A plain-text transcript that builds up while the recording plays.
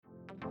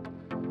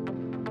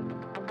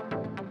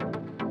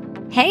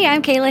Hey,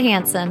 I'm Kayla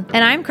Hanson.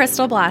 And I'm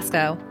Crystal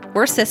Blasco.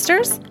 We're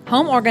sisters,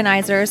 home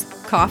organizers,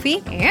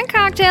 coffee, And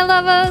cocktail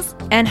lovers.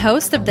 and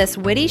host of this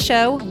witty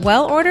show,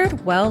 Well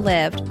Ordered, Well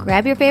Lived.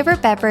 Grab your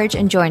favorite beverage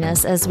and join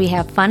us as we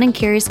have fun and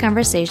curious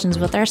conversations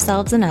with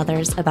ourselves and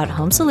others about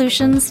home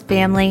solutions,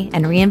 family,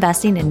 and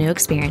reinvesting in new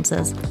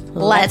experiences.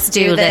 Let's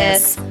do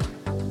this.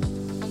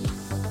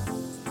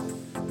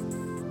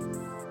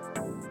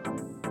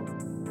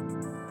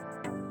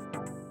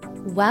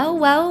 Well,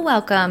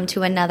 welcome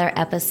to another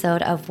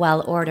episode of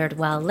Well Ordered,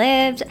 Well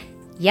Lived.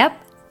 Yep,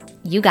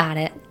 you got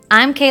it.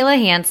 I'm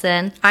Kayla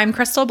Hanson, I'm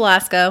Crystal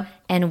Blasco.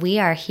 and we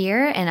are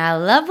here in our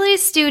lovely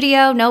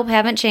studio. Nope,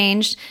 haven't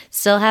changed.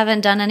 Still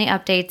haven't done any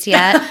updates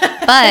yet,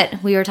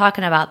 but we were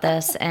talking about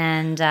this,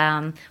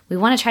 and we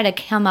want to try to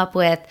come up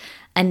with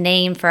a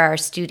name for our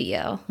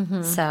studio.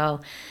 So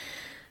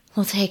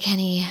we'll take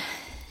anything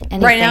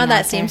Right now, out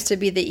that there. seems to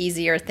be the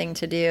easier thing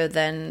to do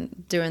than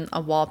doing a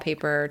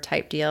wallpaper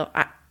type deal.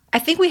 I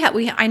think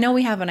I know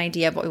we have an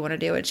idea of what we want to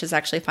do. It's just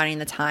actually finding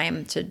the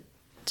time to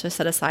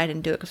set aside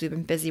and do it because we've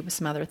been busy with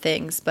some other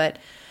things. But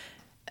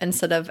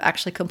instead of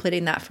actually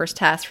completing that first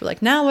task, we're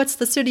like, now what's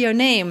the studio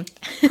name?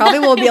 Probably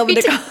we'll be able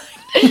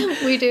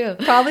We do.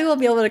 Probably we'll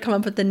be able to come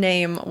up with the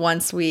name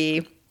once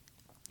we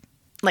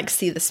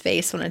see the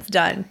space when it's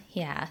done.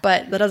 Yeah.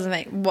 But that doesn't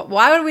make.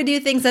 Why would we do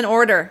things in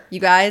order, you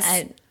guys?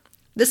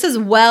 This is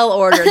well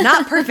ordered,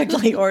 not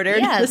perfectly ordered.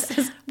 Yes, This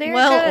is very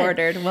well good.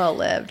 ordered, well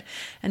lived.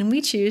 And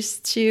we choose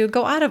to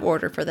go out of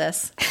order for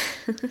this.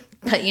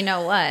 But you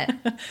know what?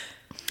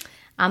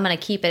 I'm going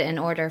to keep it in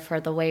order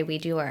for the way we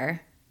do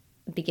our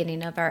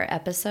beginning of our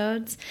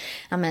episodes.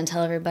 I'm going to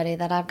tell everybody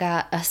that I've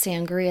got a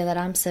sangria that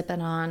I'm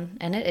sipping on,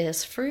 and it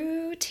is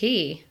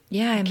fruity.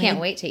 Yeah, I Can't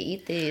wait to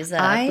eat these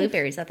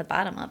blueberries at the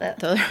bottom of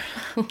it.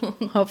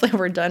 Hopefully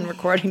we're done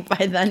recording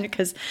by then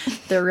because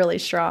they're really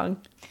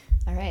strong.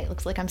 All right,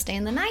 looks like I'm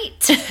staying the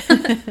night.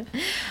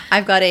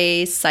 I've got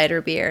a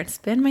cider beer. It's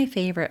been my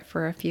favorite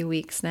for a few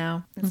weeks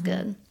now. That's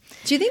good.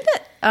 Do you think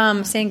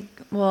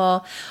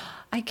that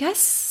I guess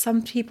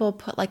some people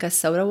put like a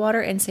soda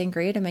water in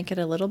sangria to make it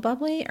a little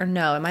bubbly, or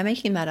no? Am I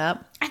making that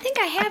up? I think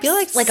I have feel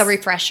like a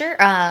refresher.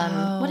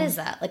 What is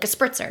that? Like a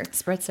spritzer.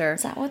 Spritzer.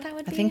 Is that what that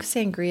would be? I think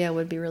sangria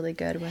would be really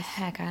good with.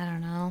 Heck, I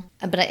don't know.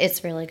 But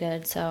it's really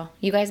good. So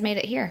you guys made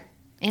it here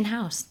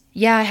in-house.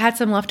 Yeah, I had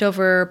some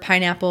leftover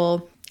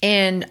pineapple,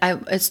 and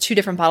it's 2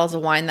 different bottles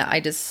of wine that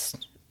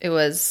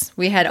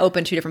we had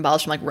opened 2 different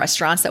bottles from like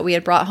restaurants that we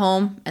had brought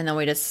home, and then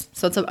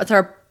it's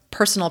our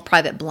personal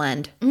private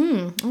blend.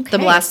 Okay, The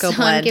Blasco so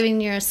blend. I'm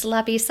giving you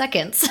sloppy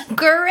seconds.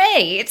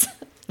 Great.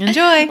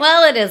 Enjoy.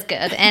 Well, it is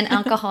good. And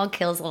alcohol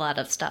kills a lot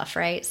of stuff,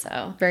 right?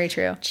 So Very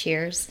true.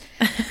 cheers.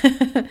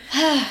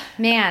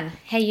 Man,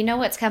 hey, you know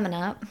what's coming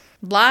up?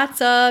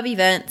 Lots of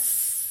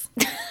events.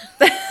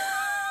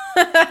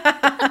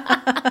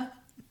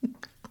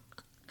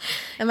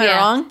 Am I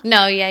wrong?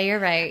 No, yeah, you're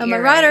right. Am I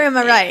right or am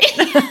I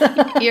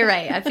right? You're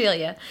right. I feel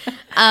you.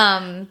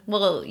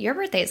 Well, your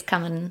birthday's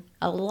coming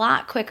a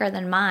lot quicker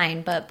than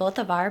mine, but both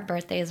of our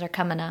birthdays are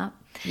coming up.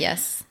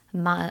 Yes.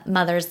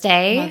 Mother's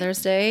Day.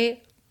 Mother's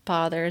Day,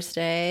 Father's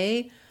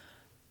Day,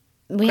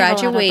 We have a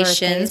lot of graduations,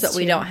 birthdays, but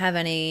we too. don't have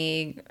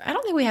any. I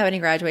don't think we have any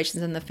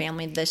graduations in the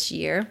family this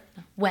year.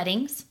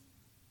 Weddings.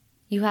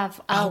 You have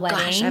a wedding.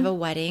 Gosh, I have a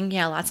wedding.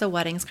 Yeah, lots of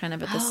weddings kind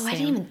of at the Oh, I same.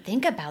 didn't even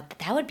think about that.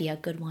 That would be a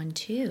good one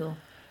too,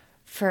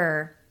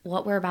 for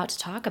what we're about to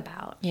talk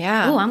about.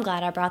 Yeah. Oh, I'm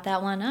glad I brought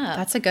that one up.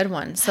 That's a good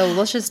one. So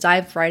let's just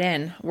dive right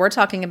in. We're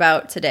talking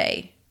about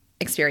today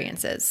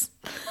experiences.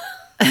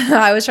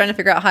 I was trying to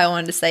figure out how I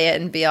wanted to say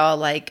it and be all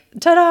like,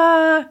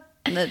 ta-da!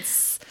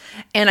 That's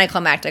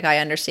anticlimactic, I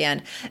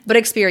understand. But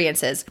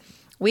experiences.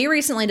 We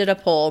recently did a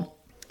poll,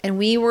 and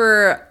we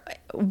were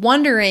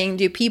wondering,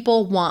 do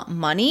people want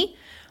money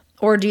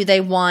or do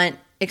they want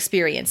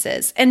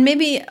experiences? And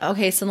maybe,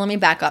 okay, so let me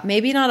back up.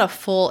 Maybe not a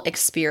full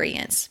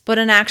experience, but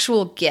an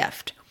actual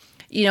gift.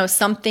 You know,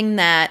 something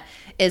that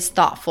is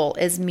thoughtful,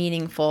 is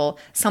meaningful,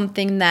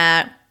 something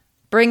that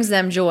brings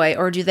them joy,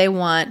 or do they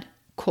want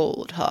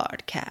cold,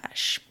 hard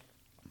cash?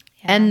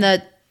 Yeah. And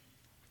that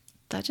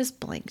just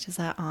blinked. Is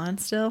that on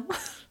still?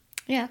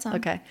 Yeah, it's on.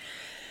 Okay.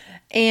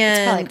 It's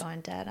And probably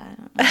going dead. I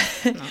don't know.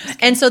 No, I'm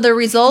just and so the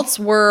results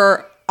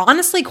were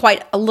honestly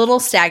quite a little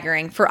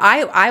staggering.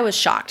 I was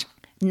shocked.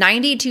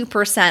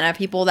 92% of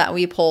people that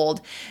we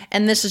polled,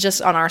 and this is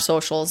just on our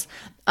socials,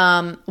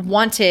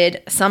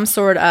 wanted some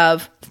sort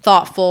of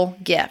thoughtful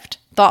gift,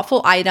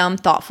 thoughtful item,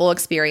 thoughtful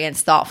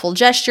experience, thoughtful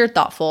gesture,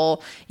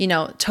 thoughtful,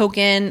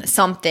 token,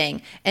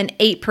 something. And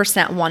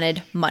 8%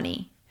 wanted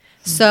money.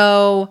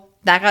 So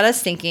that got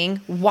us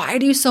thinking, why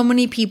do so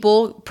many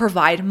people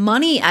provide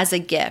money as a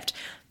gift?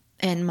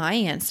 And my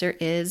answer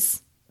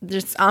is,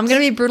 I'm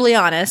going to be brutally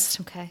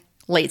honest, okay.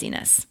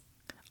 laziness.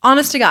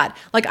 Honest to God.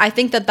 Like, I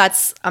think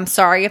I'm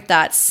sorry if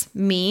that's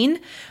mean,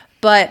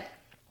 but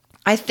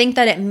I think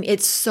that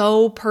it's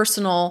so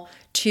personal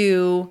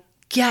to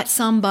get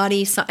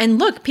somebody and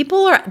look,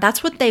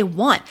 that's what they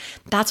want.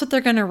 That's what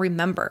they're going to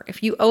remember.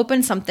 If you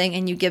open something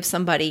and you give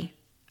somebody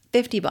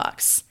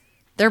 $50,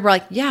 they're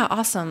like, yeah,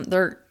 awesome.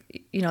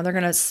 they're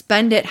going to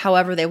spend it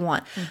however they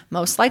want.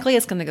 Most likely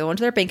it's going to go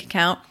into their bank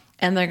account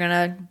and they're going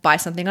to buy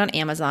something on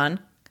Amazon,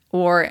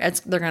 or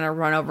they're going to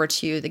run over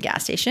to the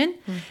gas station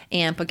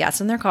and put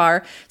gas in their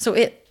car.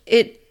 So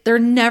they're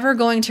never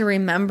going to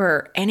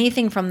remember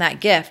anything from that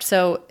gift.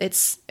 So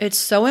it's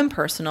so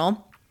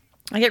impersonal.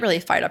 I get really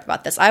fired up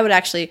about this. I would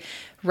actually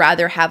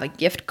rather have a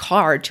gift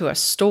card to a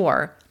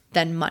store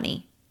than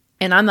money.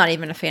 And I'm not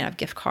even a fan of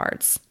gift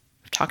cards.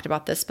 I've talked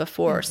about this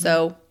before.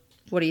 So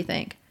what do you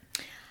think?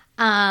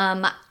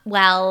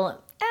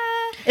 Well,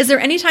 is there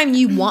any time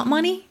you want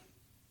money?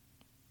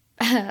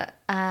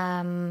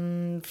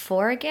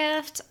 for a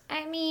gift,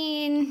 I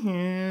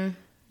mean,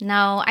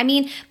 no. I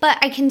mean, but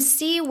I can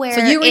see where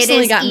So you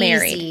recently it is got easy.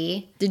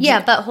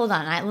 married. But hold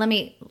on.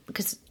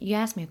 Because you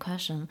asked me a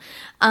question.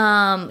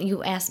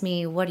 You asked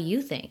me, what do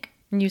you think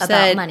You about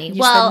said money? you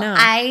Well, said no.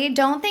 I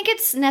don't think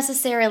it's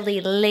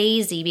necessarily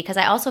lazy, because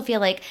I also feel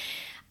like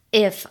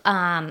if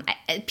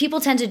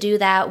people tend to do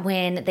that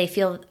when they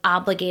feel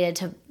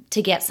obligated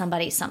to get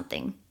somebody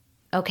something.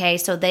 Okay,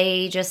 so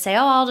they just say,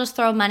 "Oh, I'll just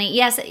throw money."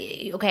 Yes,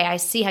 okay, I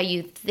see how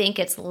you think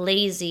it's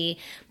lazy,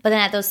 but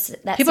then at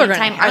that People same are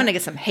time, going to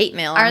get some hate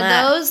mail on are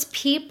that. those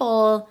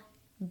people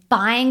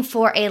buying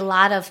for a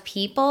lot of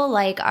people?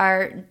 Like,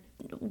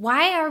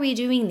 why are we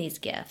doing these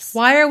gifts?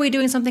 Why are we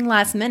doing something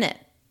last minute?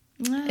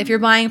 If you're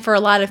buying for a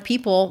lot of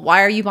people,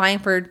 why are you buying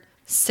for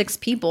 6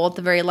 people at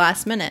the very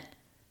last minute?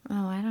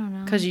 Oh, I don't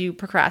know. Because you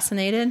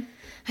procrastinated?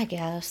 I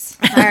guess.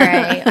 All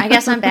right. I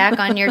guess I'm back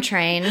on your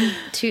train.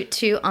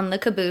 Toot on the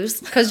caboose.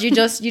 Because you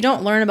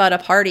don't learn about a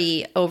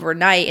party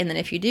overnight, and then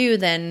if you do,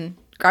 then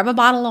grab a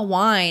bottle of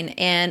wine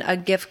and a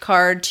gift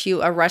card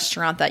to a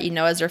restaurant that you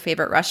know is their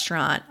favorite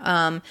restaurant,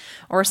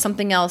 or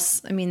something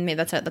else. I mean, maybe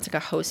that's like a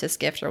hostess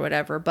gift or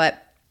whatever.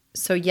 But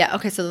so yeah,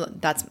 okay. So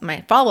that's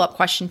my follow-up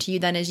question to you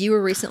then: is you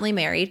were recently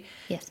married?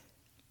 Yes.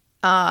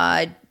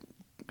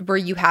 Were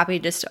you happy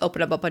just to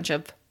open up a bunch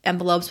of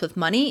envelopes with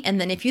money?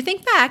 And then if you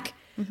think back.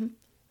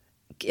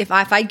 If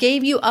I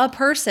gave you a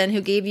person who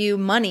gave you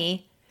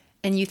money,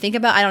 and you think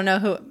about, I don't know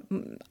who.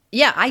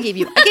 Yeah, I gave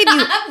you.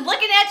 I'm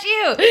looking at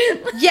you.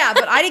 Yeah,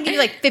 but I didn't give you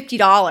like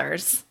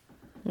 $50.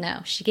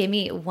 No, she gave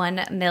me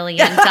 $1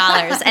 million.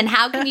 And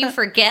how can you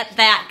forget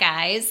that,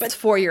 guys? It's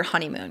for your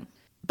honeymoon.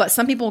 But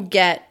some people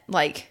get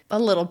like a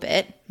little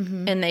bit,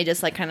 and they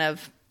just like kind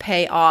of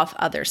pay off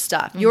other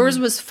stuff. Yours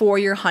was for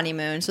your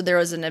honeymoon, so there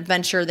was an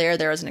adventure there.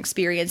 There was an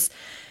experience.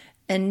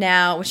 And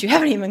now, which you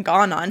haven't even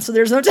gone on, so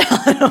there's no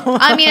telling.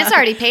 I mean, it's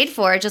already paid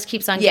for. It just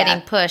keeps on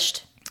getting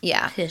pushed.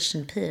 Yeah. Push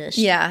and push.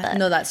 Yeah,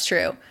 no, that's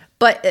true.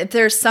 But if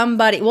there's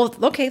somebody, well,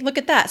 okay, look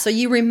at that. So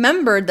you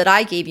remembered that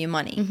I gave you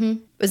money.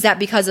 Was that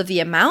because of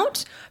the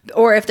amount?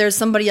 Or if there's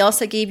somebody else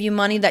that gave you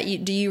money,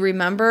 do you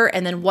remember?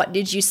 And then what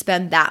did you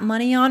spend that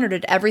money on? Or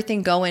did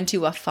everything go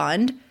into a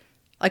fund?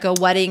 Like a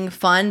wedding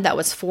fund that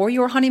was for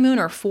your honeymoon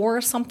or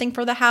for something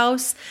for the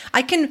house?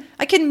 I can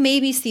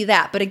maybe see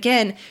that. But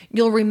again,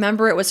 you'll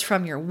remember it was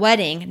from your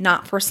wedding,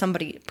 not for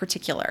somebody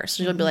particular.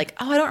 So you'll be like,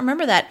 oh, I don't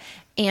remember that.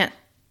 Aunt,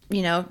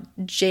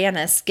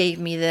 Janice gave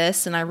me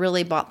this, and I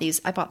bought these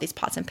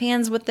pots and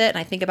pans with it, and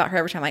I think about her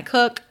every time I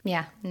cook.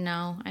 Yeah,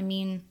 no, I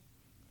mean,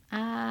 yeah,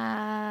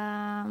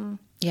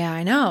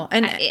 I know.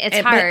 And it's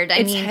hard.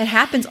 It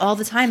happens all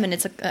the time, and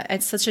it's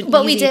such an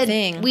easy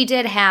thing. We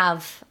did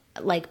have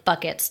like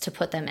buckets to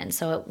put them in,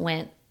 so it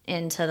went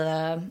into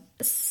the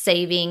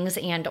savings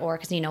or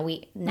because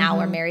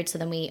we're married, so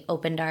then we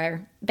opened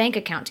our bank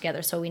account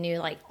together, so we knew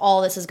like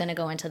all this is going to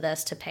go into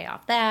this to pay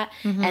off that,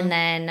 and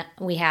then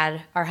we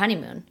had our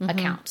honeymoon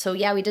account. So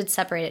yeah, we did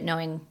separate it,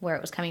 knowing where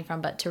it was coming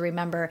from, but to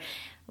remember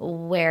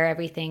where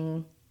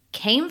everything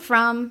came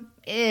from,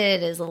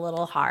 it is a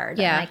little hard.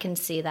 Yeah, and I can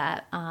see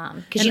that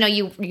because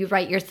you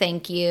write your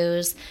thank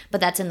yous, but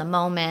that's in the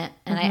moment,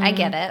 and I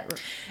get it.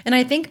 And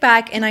I think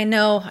back, and I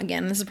know,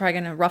 again, this is probably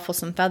going to ruffle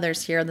some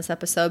feathers here in this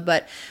episode,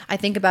 but I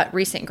think about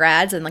recent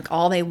grads, and like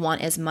all they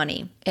want is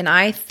money. And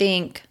I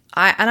think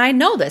I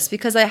know this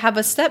because I have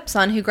a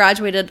stepson who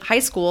graduated high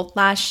school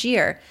last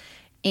year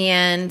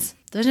and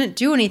didn't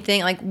do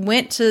anything, like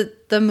went to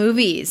the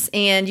movies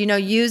and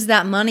used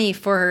that money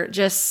for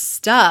just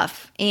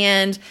stuff.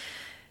 And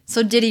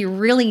so did he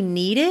really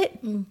need it?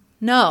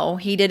 No,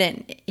 he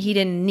didn't. He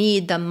didn't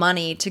need the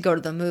money to go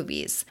to the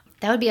movies.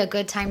 That would be a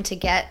good time to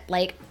get,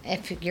 like,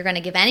 if you're going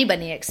to give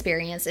anybody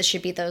experience, it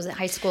should be those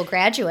high school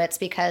graduates,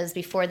 because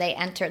before they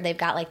enter, they've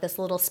got like this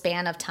little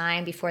span of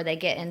time before they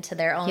get into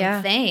their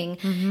own thing,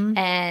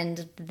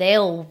 and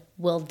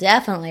will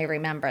definitely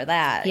remember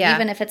that,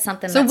 even if it's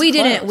something. So that's we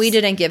close.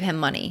 didn't give him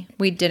money.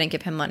 We didn't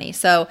give him money.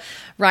 So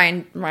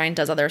Ryan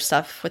does other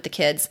stuff with the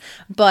kids,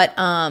 but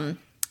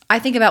I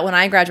think about when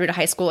I graduated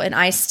high school, and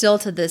I still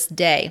to this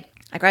day,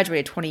 I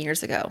graduated 20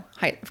 years ago,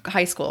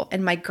 high school,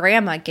 and my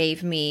grandma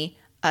gave me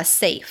a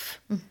safe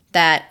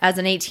that as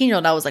an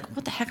 18-year-old, I was like,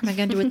 what the heck am I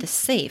going to do with this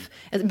safe?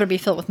 It better be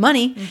filled with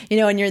money,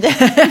 and you're there.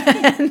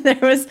 And there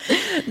was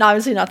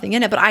obviously nothing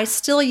in it, but I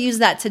still use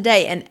that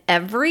today. And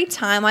every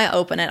time I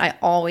open it, I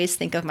always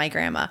think of my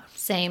grandma.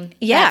 Same.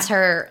 Yeah.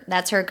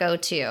 That's her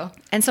go-to.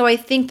 And so I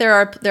think there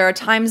are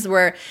times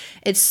where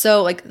it's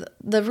so like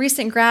the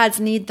recent grads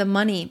need the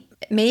money.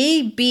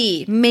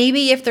 Maybe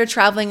if they're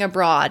traveling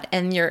abroad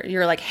and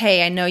you're like,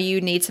 hey, I know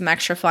you need some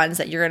extra funds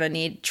that you're going to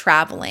need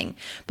traveling.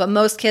 But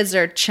most kids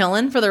are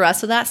chilling for the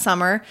rest of that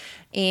summer.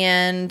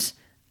 And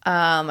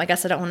I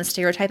guess I don't want to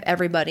stereotype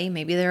everybody.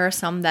 Maybe there are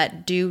some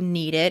that do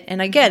need it. And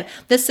again,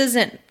 this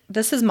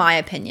is my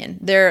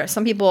opinion.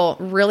 Some people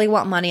really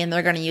want money and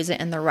they're going to use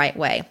it in the right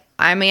way.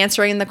 I'm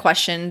answering the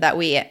question that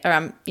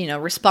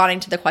responding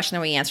to the question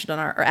that we answered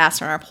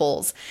asked on our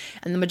polls.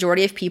 And the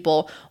majority of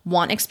people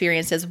want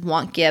experiences,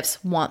 want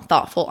gifts, want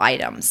thoughtful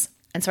items.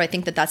 And so I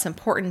think that that's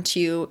important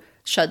to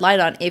shed light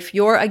on. If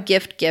you're a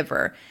gift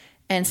giver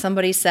and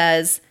somebody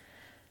says,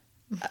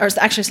 or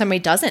actually somebody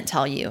doesn't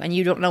tell you and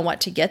you don't know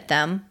what to get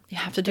them, you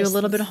have to do a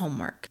little bit of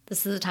homework.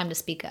 This is the time to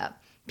speak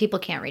up. People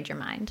can't read your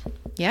mind.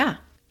 Yeah.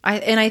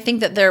 I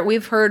think that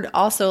we've heard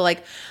also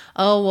like,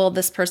 oh, well,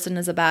 this person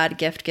is a bad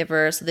gift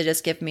giver, so they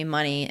just give me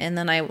money. And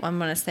then I'm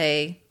going to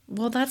say,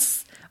 well,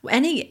 that's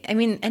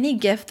any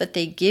gift that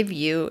they give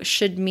you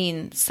should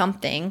mean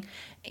something.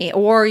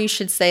 Or you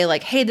should say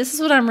like, hey, this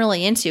is what I'm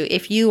really into.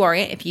 If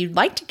you'd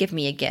like to give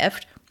me a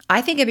gift,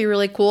 I think it'd be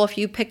really cool if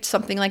you picked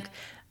something like,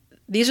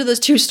 these are those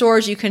 2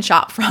 stores you can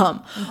shop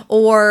from,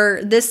 or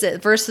this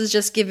versus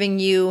just giving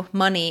you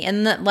money.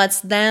 And that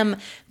lets them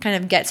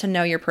kind of get to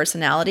know your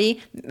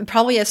personality.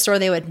 Probably a store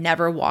they would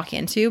never walk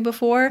into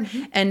before.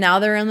 Mm-hmm. And now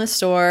they're in the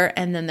store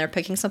and then they're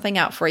picking something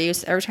out for you.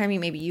 So every time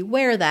you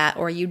wear that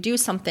or you do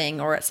something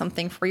or it's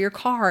something for your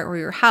car or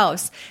your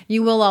house,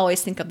 you will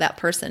always think of that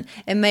person.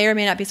 It may or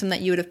may not be something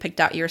that you would have picked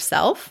out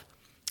yourself.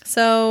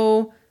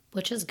 So...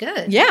 Which is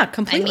good. Yeah,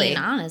 completely. I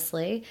mean,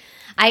 honestly.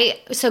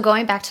 So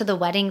going back to the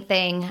wedding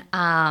thing,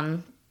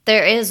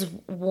 there is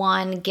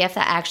one gift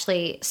that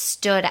actually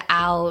stood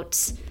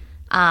out,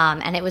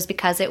 and it was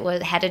because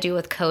had to do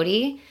with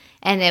Cody.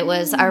 And it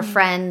was our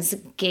friends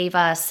gave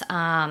us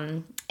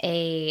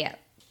a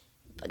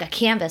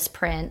canvas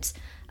print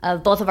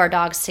of both of our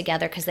dogs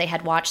together because they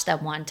had watched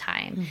them one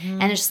time.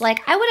 Mm-hmm. And it's just like,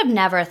 I would have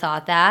never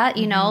thought that,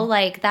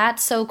 like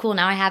that's so cool.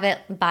 Now I have it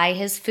by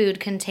his food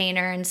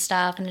container and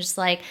stuff. And it's just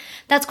like,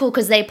 that's cool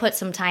because they put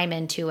some time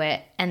into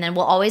it. And then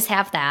we'll always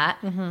have that.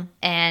 Mm-hmm.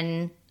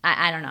 And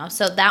I don't know.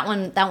 So that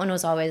one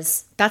was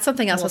always... That's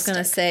something else I was going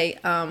to say,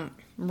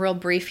 real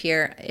brief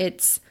here.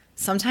 It's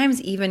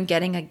sometimes even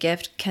getting a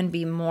gift can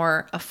be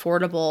more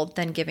affordable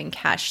than giving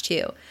cash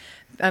too.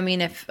 I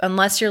mean,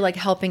 unless you're like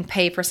helping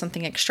pay for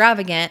something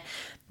extravagant,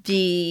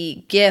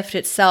 the gift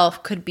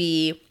itself could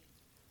be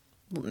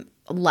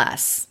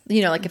less.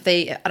 Like if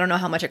I don't know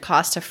how much it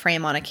costs to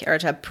frame or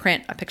to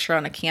print a picture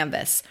on a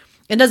canvas.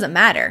 It doesn't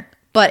matter,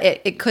 but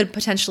it could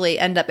potentially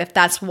end up, if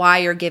that's why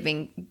you're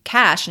giving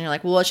cash and you're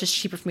like, well, it's just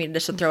cheaper for me to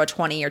just throw a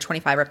 20 or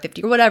 25 or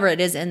 50 or whatever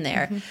it is in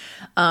there.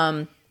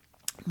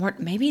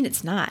 Mm-hmm. Maybe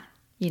it's not.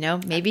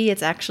 Maybe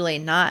it's actually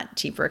not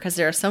cheaper because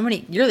there are so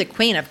many. You're the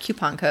queen of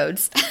coupon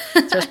codes.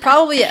 So there's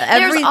probably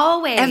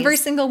every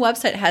single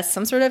website has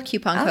some sort of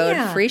coupon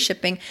code, free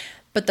shipping.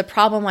 But the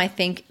problem I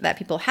think that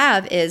people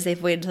have is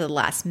they've waited to the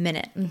last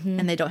minute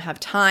and they don't have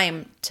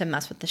time to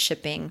mess with the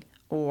shipping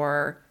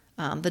or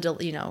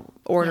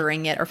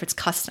ordering it, or if it's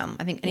custom.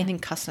 I think anything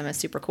custom is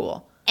super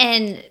cool.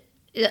 And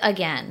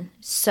again,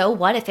 so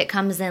what if it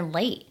comes in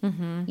late?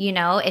 Mm-hmm.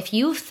 If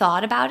you've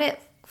thought about it,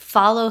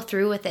 follow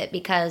through with it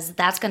because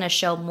that's going to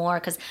show more.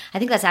 Because I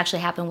think that's actually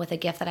happened with a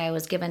gift that I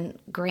was given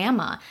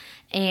grandma.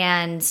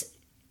 And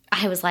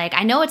I was like,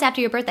 I know it's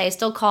after your birthday. I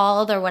still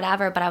called or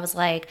whatever. But I was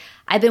like,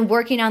 I've been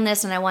working on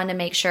this and I wanted to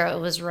make sure it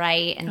was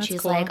right. And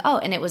she's cool. Like, oh,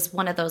 and it was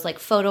one of those like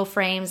photo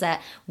frames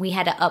that we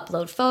had to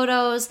upload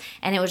photos.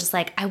 And it was just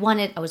like, I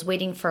was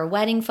waiting for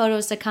wedding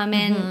photos to come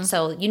in. Mm-hmm.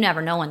 So you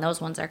never know when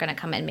those ones are going to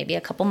come in, maybe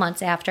a couple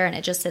months after. And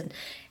it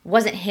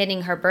wasn't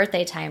hitting her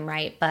birthday time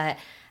right. But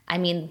I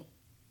mean,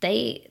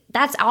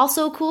 that's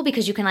also cool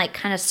because you can like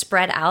kind of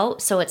spread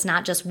out so it's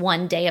not just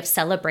one day of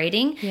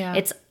celebrating. Yeah.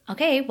 It's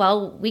okay,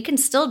 well, we can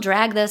still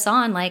drag this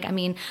on. Like, I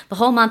mean, the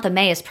whole month of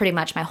May is pretty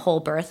much my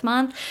whole birth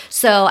month.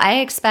 So I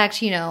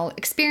expect,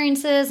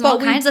 experiences and all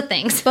kinds of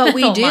things. But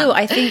we do. Month.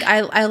 I think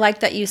I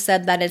like that you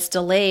said that it's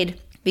delayed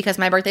because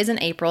my birthday's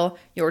in April,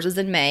 yours is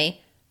in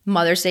May,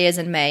 Mother's Day is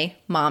in May,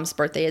 Mom's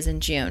birthday is in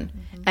June.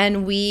 Mm-hmm.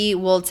 And we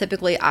will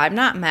typically, I'm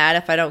not mad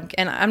if I don't,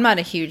 and I'm not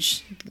a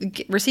huge,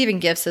 receiving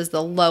gifts is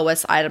the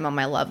lowest item on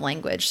my love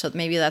language. So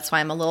maybe that's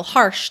why I'm a little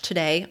harsh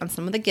today on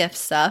some of the gift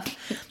stuff.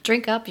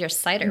 Drink up your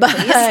cider,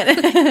 please.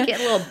 Get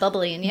a little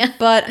bubbly in you.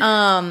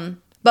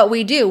 But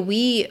we do,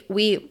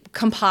 we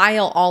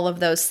compile all of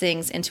those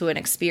things into an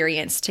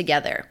experience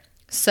together.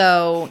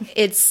 So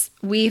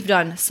we've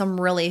done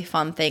some really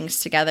fun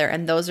things together,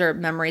 and those are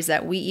memories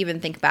that we even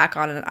think back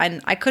on.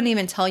 And I couldn't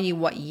even tell you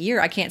what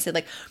year. I can't say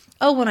like,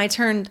 oh, when I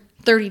turned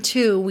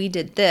 32, we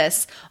did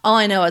this. All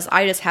I know is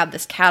I just have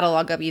this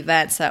catalog of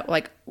events that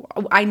like,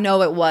 I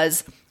know it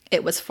was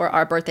for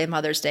our birthday,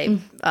 Mother's Day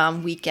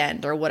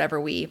weekend or whatever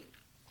we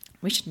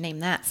should name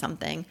that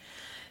something.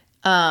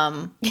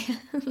 Now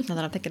that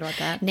I'm thinking about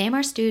that. Name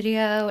our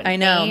studio. I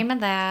know. Name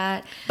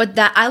that. But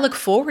that I look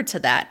forward to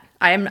that.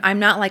 I'm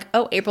not like,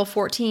 oh, April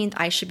 14th,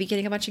 I should be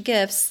getting a bunch of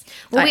gifts.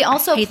 Well, we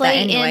also play play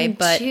anyway, in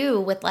but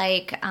too with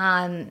like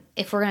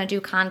if we're gonna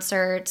do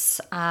concerts.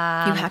 you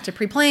have to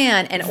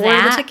pre-plan and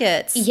order the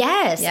tickets.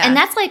 Yes, Yeah. and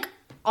that's like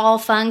all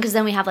fun because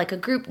then we have like a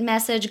group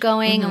message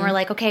going, and we're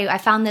like, okay, I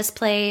found this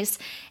place,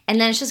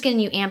 and then it's just getting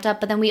you amped up.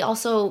 But then we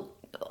also,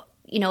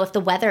 you know, if the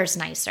weather's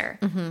nicer,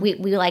 we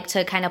like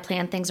to kind of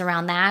plan things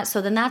around that.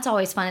 So then that's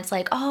always fun. It's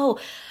like, oh,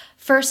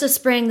 first of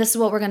spring, this is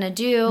what we're going to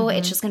do.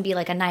 It's just going to be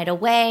like a night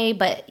away.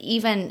 But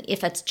even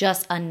if it's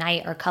just a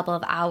night or a couple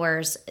of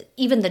hours,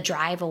 even the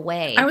drive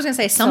away. I was going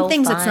to say some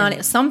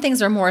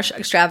things are more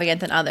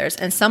extravagant than others,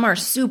 and some are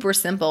super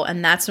simple.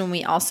 And that's when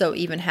we also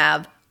even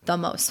have the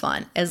most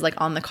fun is like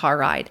on the car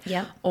ride.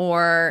 Yep.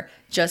 Or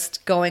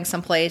just going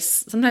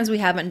someplace. Sometimes we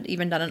haven't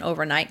even done an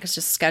overnight because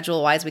just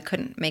schedule wise, we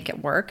couldn't make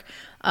it work.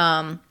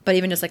 But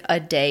even just like a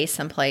day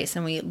someplace,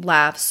 and we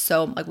laugh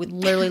we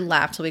literally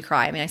laugh till we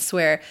cry. I mean, I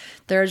swear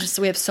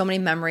we have so many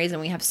memories, and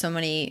we have so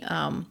many,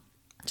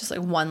 just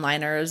like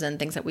one-liners and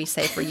things that we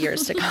say for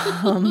years to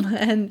come.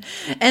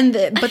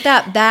 But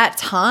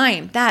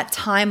that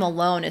time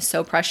alone is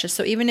so precious.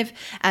 So even if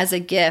as a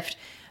gift,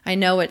 I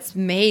know it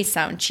may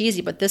sound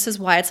cheesy, but this is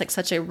why it's like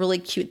such a really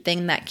cute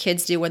thing that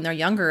kids do when they're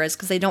younger, is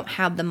because they don't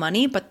have the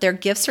money, but their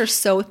gifts are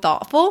so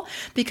thoughtful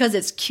because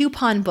it's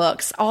coupon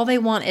books. All they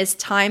want is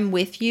time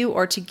with you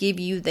or to give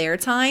you their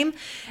time.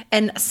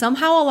 And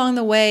somehow along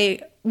the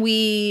way,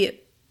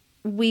 we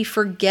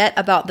forget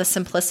about the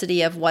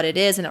simplicity of what it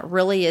is, and it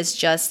really is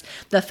just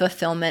the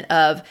fulfillment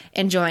of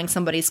enjoying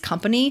somebody's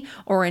company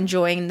or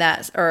enjoying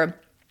that, or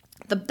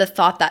the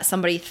thought that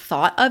somebody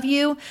thought of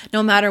you,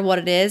 no matter what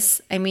it is.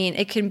 I mean,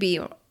 it can be,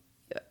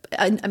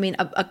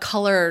 a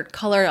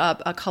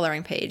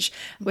coloring page,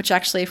 which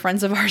actually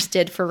friends of ours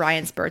did for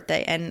Ryan's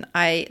birthday, and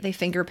they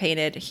finger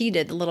painted. He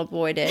did, the little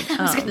boy did.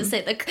 I was going to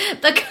say the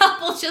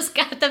couple just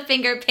got the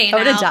finger paint I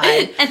would have out,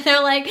 died. and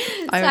they're like,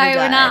 "Sorry,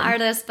 we're not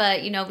artists,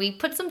 but you know, we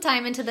put some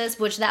time into this,"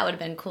 which that would have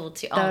been cool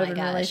too. Oh my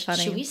gosh, really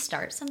funny. Should we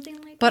start something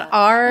like that? But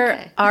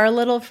our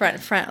little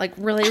friend, like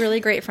really really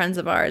great friends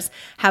of ours,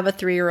 have a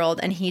 3-year-old,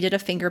 and he did a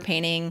finger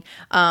painting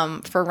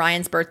for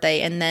Ryan's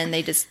birthday, and then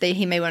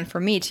he made one for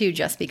me too,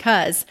 just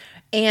because.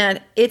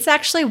 And it's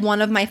actually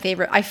one of my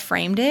favorite. I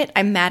framed it.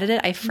 I matted it.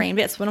 I framed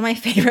it. It's one of my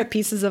favorite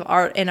pieces of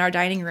art in our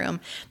dining room.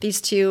 These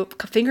 2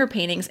 finger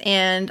paintings,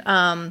 and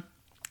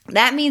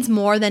that means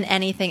more than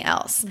anything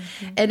else.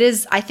 It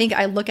is. I think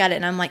I look at it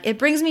and I'm like, it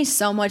brings me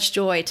so much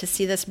joy to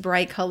see this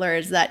bright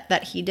colors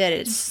that he did.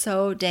 It's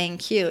so dang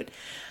cute.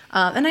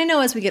 And I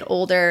know as we get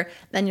older,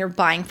 then you're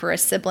buying for a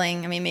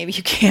sibling. I mean, maybe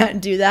you can't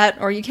do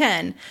that, or you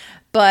can,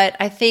 but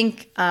I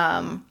think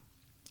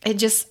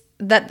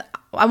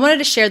I wanted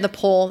to share the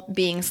poll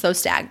being so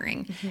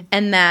staggering,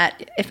 and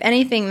that if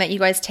anything that you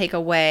guys take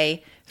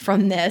away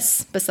from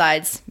this,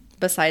 besides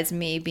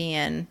me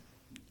being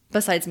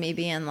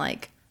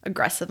like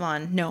aggressive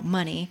on no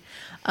money,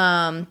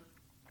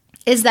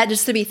 is that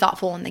just to be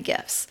thoughtful in the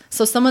gifts.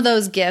 So some of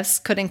those gifts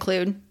could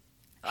include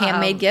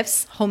handmade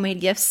gifts, homemade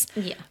gifts,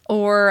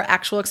 or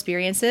actual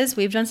experiences.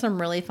 We've done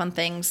some really fun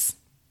things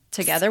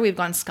together. We've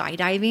gone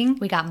skydiving.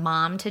 We got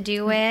Mom to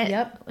do it.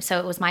 Yep. So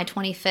it was my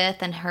 25th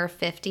and her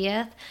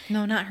 50th.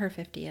 No, not her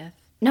 50th.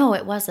 No,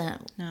 it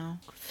wasn't. No.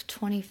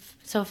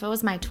 So if it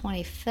was my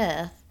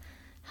 25th,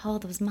 how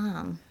old was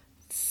Mom?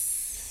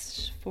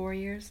 4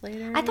 years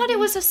later. I thought it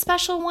was a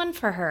special one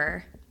for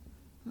her.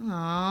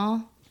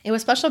 Oh. It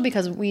was special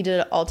because we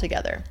did it all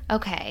together.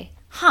 Okay.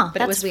 Huh.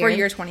 But it was weird. For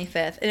your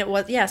 25th. And it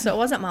was, so it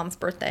wasn't Mom's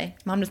birthday.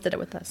 Mom just did it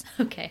with us.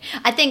 Okay.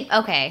 I think,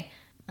 okay,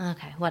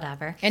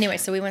 whatever. Anyway,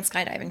 so we went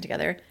skydiving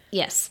together.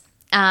 Yes.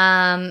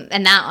 And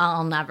that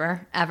I'll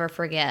never, ever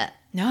forget.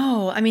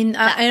 No. I mean,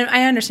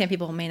 I understand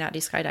people may not do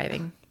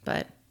skydiving,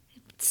 but.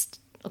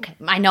 Okay.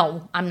 I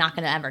know I'm not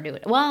going to ever do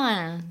it.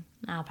 Well,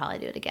 I'll probably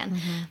do it again.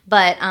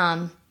 But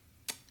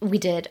we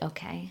did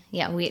okay.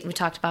 Yeah, we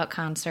talked about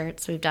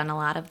concerts. We've done a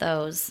lot of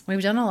those.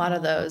 We've done a lot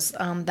of those.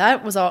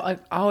 That was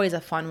always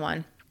a fun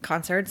one.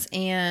 Concerts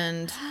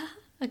and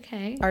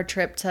our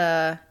trip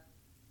to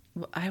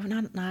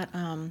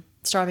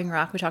Starving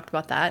Rock. We talked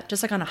about that.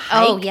 Just like on a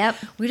hike. Oh, yep.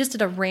 We just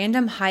did a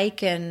random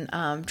hike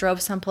and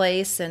drove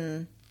someplace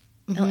in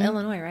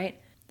Illinois, right?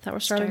 Is that where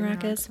Starving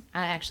Rock is?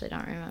 I actually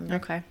don't remember.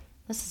 Okay.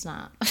 This is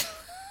not.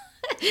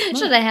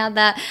 Should I had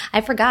that?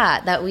 I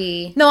forgot that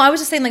we. No, I was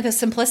just saying like the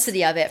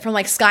simplicity of it, from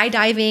like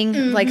skydiving,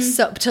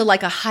 to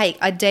like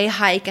a day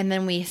hike, and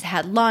then we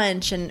had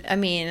lunch, and I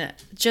mean,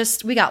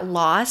 just we got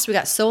lost. We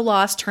got so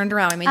lost, turned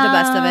around, we made the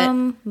best of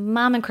it.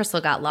 Mom and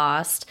Crystal got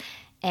lost,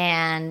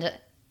 and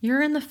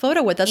you're in the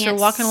photo with us. We're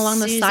walking along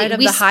the side of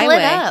the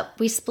highway.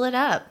 We split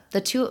up.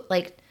 The two,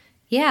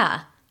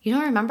 yeah. You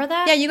don't remember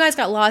that? Yeah, you guys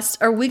got lost,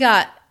 or we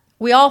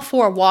all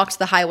 4 walked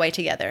the highway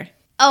together.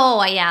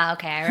 Oh, yeah.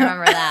 Okay. I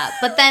remember that.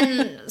 But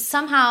then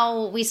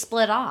somehow we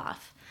split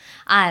off.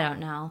 I don't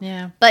know.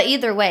 Yeah. But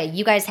either way,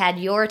 you guys had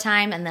your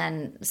time, and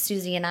then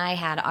Susie and I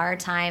had our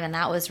time, and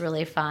that was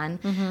really fun.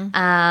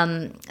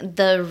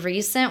 The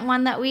recent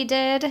one that we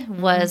did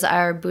was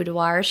our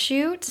boudoir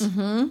shoot.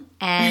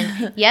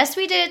 And yes,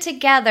 we did it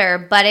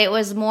together, but it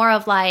was more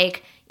of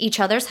like each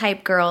other's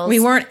hype girls. We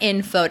weren't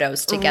in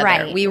photos together.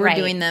 Right, we were right.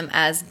 doing them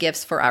as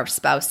gifts for our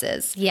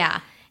spouses.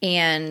 Yeah.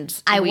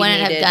 And I we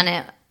wouldn't needed- have done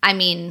it, I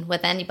mean,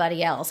 with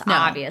anybody else,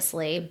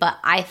 obviously. But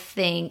I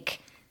think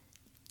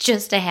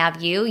just to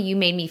have you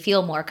made me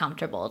feel more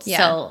comfortable. Yeah.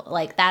 So,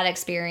 like, that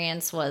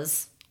experience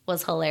was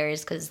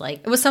hilarious because,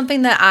 like, It was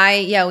something that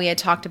we had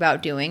talked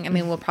about doing. I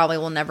mean,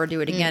 we'll never do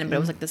it again, but it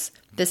was like this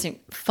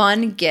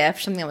fun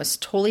gift, something that was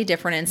totally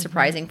different and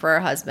surprising for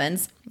our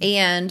husbands.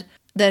 And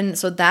then,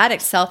 so that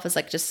itself is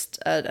like just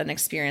an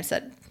experience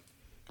that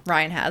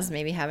Ryan has,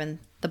 maybe having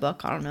the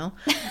book, I don't know.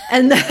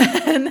 And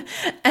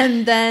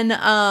then,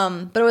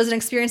 but it was an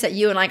experience that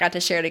you and I got to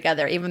share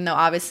together, even though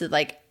obviously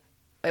like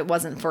it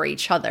wasn't for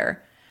each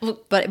other.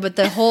 But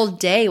the whole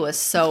day was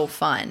so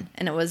fun,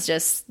 and it was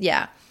just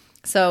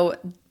So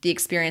the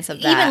experience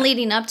of that, even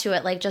leading up to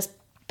it, like just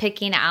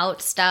picking out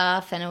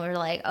stuff, and we were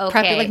like,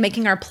 okay, like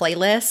making our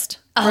playlist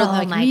for Oh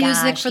like my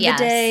music gosh, for the yes,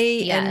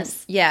 day,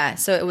 yes. and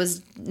so it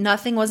was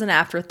nothing was an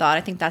afterthought.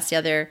 I think that's the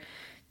other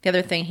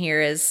thing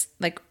here is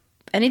like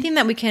anything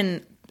that we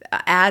can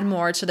add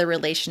more to the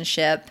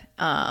relationship.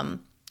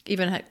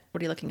 Even what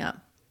are you looking up?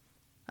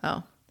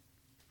 Oh.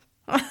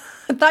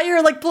 I thought you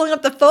were like pulling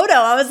up the photo.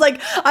 I was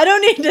like, I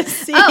don't need to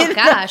see oh it.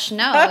 gosh,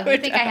 no. You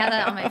think I had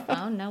that on my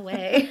phone? No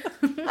way.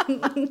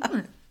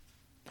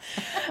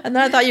 And then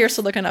I thought you were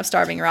still looking up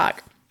Starving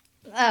Rock.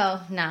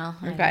 Oh, no.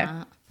 Okay.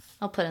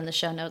 I'll put in the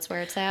show notes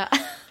where it's at.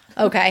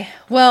 Okay.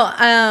 Well,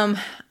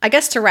 I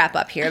guess to wrap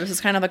up here, this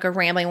is kind of like a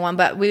rambling one,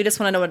 but we just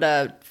wanted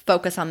to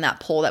focus on that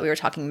poll that we were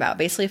talking about,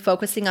 basically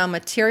focusing on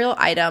material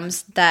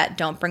items that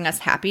don't bring us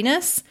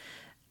happiness.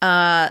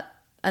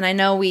 And I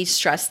know we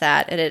stress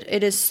that, and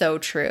it is so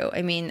true.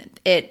 I mean,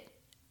 it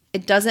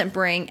doesn't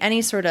bring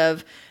any sort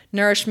of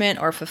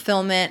nourishment or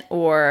fulfillment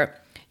or,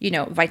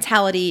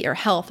 vitality or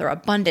health or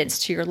abundance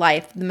to your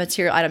life. The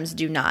material items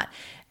do not.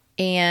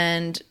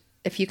 And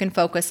if you can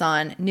focus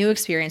on new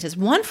experiences,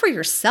 one for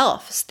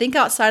yourself, think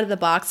outside of the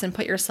box and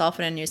put yourself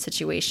in a new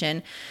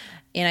situation.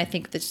 And I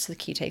think that's the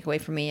key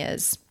takeaway for me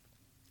is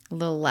a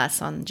little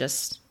less on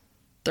just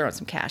throwing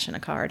some cash in a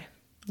card.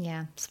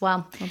 Yeah.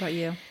 Well, What about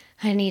you?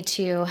 I need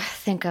to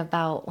think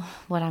about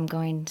what I'm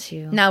going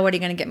to. Now, what are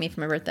you going to get me for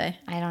my birthday?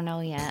 I don't know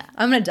yet.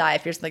 I'm going to die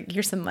if you're just like,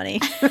 here's some money.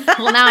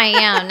 Well, now I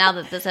am, now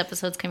that this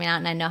episode's coming out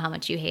and I know how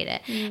much you hate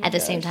it. At the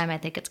same time, I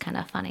think it's kind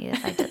of funny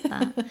if I did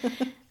that.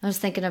 I was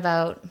thinking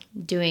about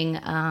doing,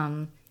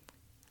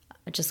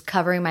 just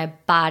covering my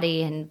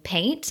body in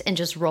paint and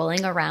just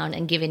rolling around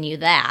and giving you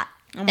that.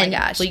 Oh my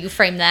gosh. Will you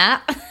frame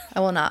that?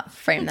 I will not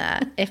frame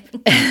that.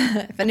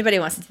 If anybody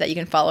wants to do that, you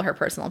can follow her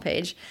personal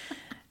page.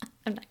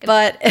 I'm not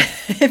gonna.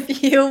 But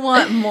if you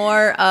want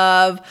more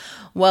of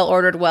Well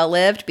Ordered, Well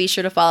Lived, be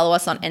sure to follow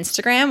us on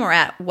Instagram. We're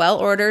at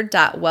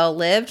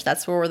wellordered.welllived.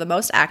 That's where we're the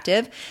most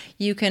active.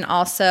 You can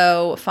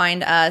also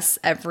find us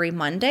every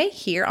Monday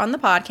here on the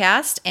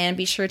podcast, and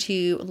be sure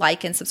to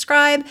like and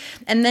subscribe,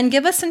 and then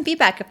give us some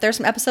feedback if there's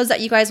some episodes that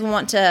you guys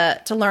want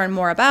to learn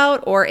more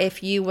about, or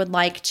if you would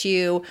like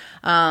to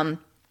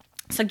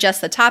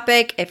suggest the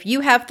topic. If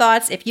you have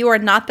thoughts, if you are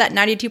not that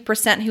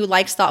 92% who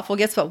likes thoughtful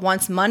gifts but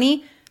wants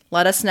money,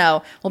 let us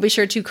know. We'll be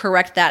sure to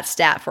correct that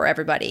stat for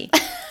everybody.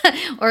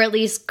 Or at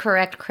least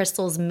correct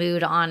Crystal's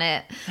mood on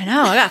it. I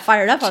know. I got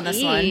fired up on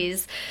this one.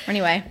 Jeez.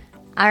 Anyway.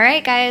 All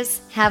right, guys.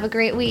 Have a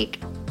great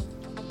week.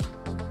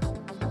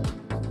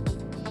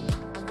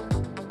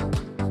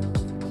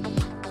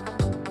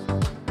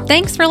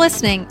 Thanks for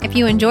listening. If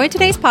you enjoyed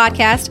today's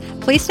podcast,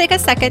 please take a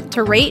second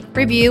to rate,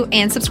 review,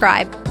 and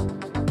subscribe.